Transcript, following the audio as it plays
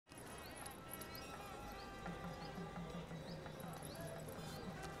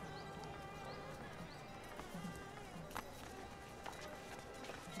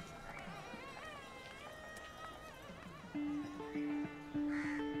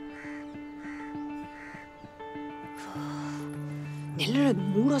నెలలో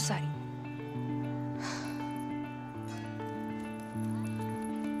మూడోసారి.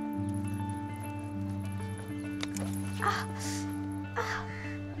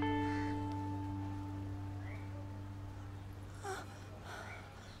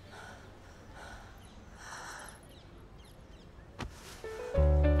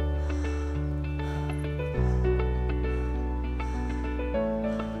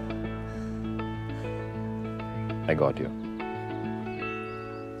 I got you.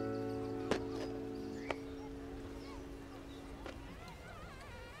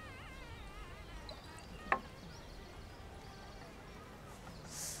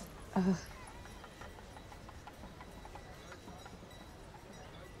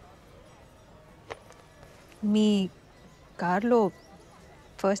 మీ కార్లో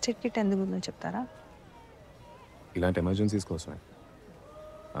ఫస్ట్ ఎయిడ్ కిట్ ఎందుకు ఉందో చెప్తారా? ఇలాంటి ఎమర్జెన్సీస్ కోసమే.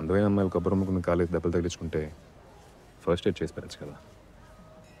 అందమైన అమ్మాయిలు కొబ్బరి ముక్కుని కాలేసి దెబ్బలు తగిలించుకుంటే ఫస్ట్ ఎయిడ్ చేసి పెట్టచ్చు కదా.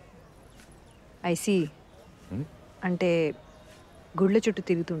 ఐసీ అంటే గుళ్ళ చుట్టూ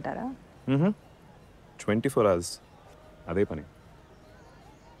తిరుగుతుంటారా? 24 hours అదే పని.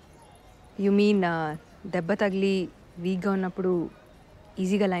 యు మీన్ దెబ్బ తగిలి వీక్గా ఉన్నప్పుడు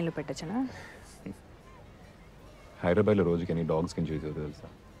ఈజీగా లైన్లో పెట్టచ్చనా? హైదరాబాద్లో రోజుకి ఎన్ని డాగ్స్ కింద చేసేది తెలుసా?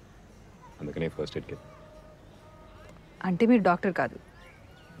 అందుకనే ఫస్ట్ ఎయిడ్ కిట్. అంటే మీరు డాక్టర్ కాదు?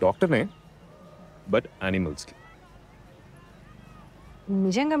 డాక్టర్నే, బట్ యానిమల్స్కి.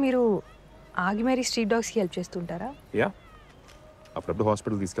 నిజంగా మీరు ఆగి మరీ స్ట్రీట్ డాగ్స్కి హెల్ప్ చేస్తుంటారా? యా, అప్పుడప్పుడు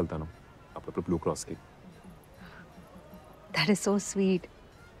హాస్పిటల్ తీసుకెళ్తాను, అప్పుడప్పుడు blue క్రాస్కి. That is so sweet.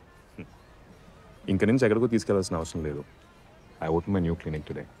 ఇంక నుంచి ఎక్కడికో తీసుకెళ్లాల్సిన అవసరం లేదు. I open my new clinic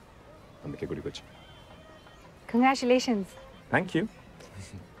today, అందుకే గుడికి వచ్చి. Congratulations. Thank you.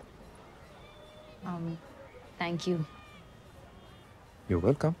 Thank you. You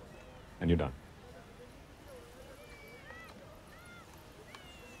welcome and you done.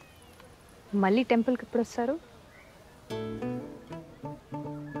 మళ్ళీ టెంపుల్కి ఎప్పుడు వస్తారు?